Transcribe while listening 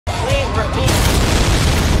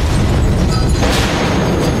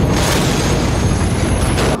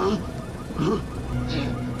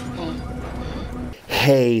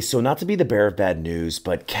Hey, so not to be the bearer of bad news,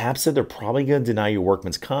 but Cap said they're probably going to deny your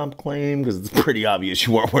workman's comp claim because it's pretty obvious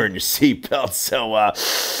you weren't wearing your seatbelt. So,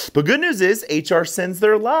 but good news is HR sends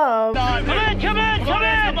their love. Come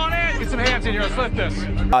on in! Get some hands in here, let's lift this.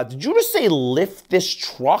 Did you just say lift this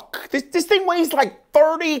truck? This thing weighs like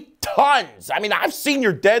 30 tons. I mean, I've seen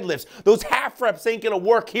your deadlifts. Those half reps ain't going to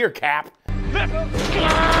work here, Cap.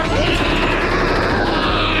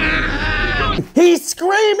 He's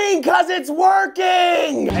screaming because it's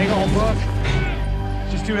working! Hang on, Buck.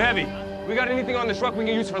 It's just too heavy. We got anything on the truck we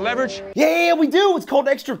can use for leverage? Yeah, we do. It's called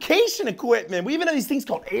extrication equipment. We even have these things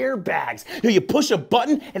called airbags. You push a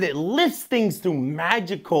button and it lifts things through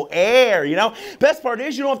magical air, you know? Best part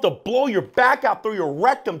is you don't have to blow your back out through your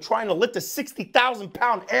rectum trying to lift a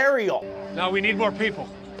 60,000-pound aerial. No, we need more people.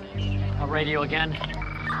 Radio again.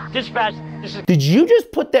 Dispatch, this is... Did you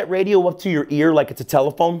just put that radio up to your ear like it's a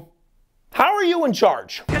telephone? How are you in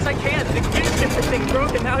charge? Because I can't. The gear shifter thing's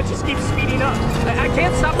broken. Now it just keeps speeding up. I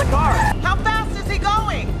can't stop the car. How fast is he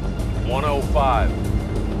going?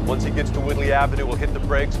 105. Once he gets to Whitley Avenue, we'll hit the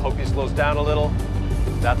brakes, hope he slows down a little.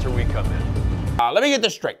 That's where we come in. Let me get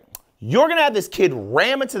this straight. You're gonna have this kid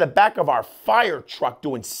ram into the back of our fire truck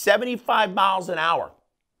doing 75 miles an hour.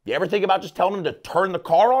 You ever think about just telling him to turn the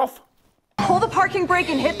car off? Pull the parking brake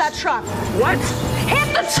and hit that truck. What?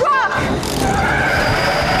 Hit the truck!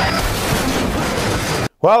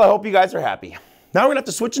 Well, I hope you guys are happy. Now we're gonna have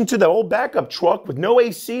to switch into the old backup truck with no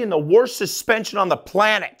AC and the worst suspension on the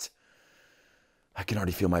planet. I can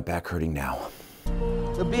already feel my back hurting now.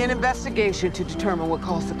 There'll be an investigation to determine what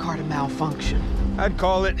caused the car to malfunction. I'd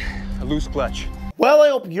call it a loose clutch. Well, I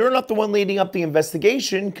hope you're not the one leading up the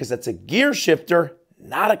investigation, because that's a gear shifter,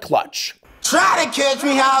 not a clutch. Try to catch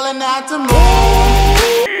me howling at the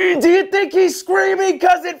moon. Do you think he's screaming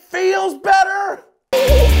because it feels better?